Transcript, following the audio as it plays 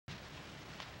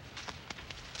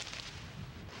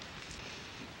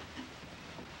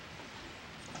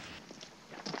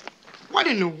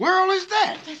in the world is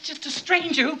that? That's just a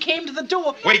stranger who came to the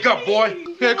door. Wake up, boy.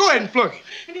 Yeah, go ahead and plug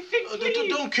it.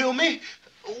 Don't kill me.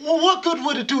 Well, what good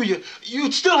would it do you?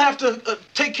 You'd still have to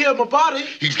take care of my body.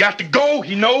 He's got to go.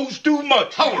 He knows too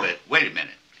much. Hold it. Wait a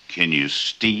minute. Can you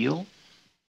steal?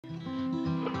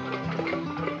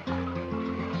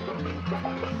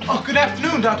 Oh, good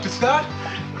afternoon, Dr. Scott.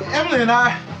 Emily and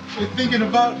I were thinking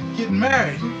about getting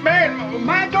married. Man,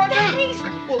 my daughter.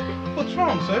 What's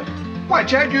wrong, sir? Why,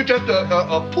 Jack, you're just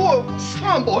a poor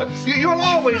slum boy. You'll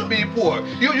always be poor.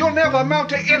 You'll never amount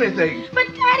to anything. But,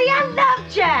 Daddy, I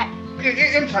love Jack.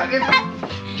 Inside.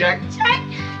 Jack,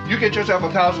 you get yourself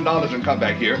 $1,000 and come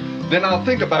back here. Then I'll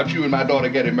think about you and my daughter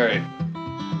getting married.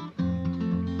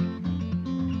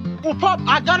 Well, Pop,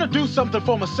 I gotta do something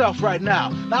for myself right now.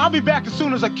 Now, I'll be back as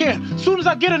soon as I can. As soon as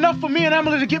I get enough for me and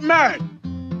Emily to get married.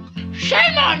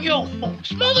 Shame on you,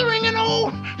 smothering an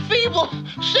old, feeble,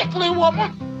 sickly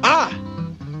woman. I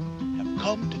have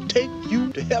come to take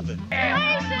you to heaven. Take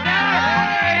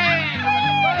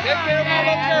care of my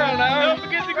little girl now. Don't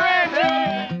forget the grand.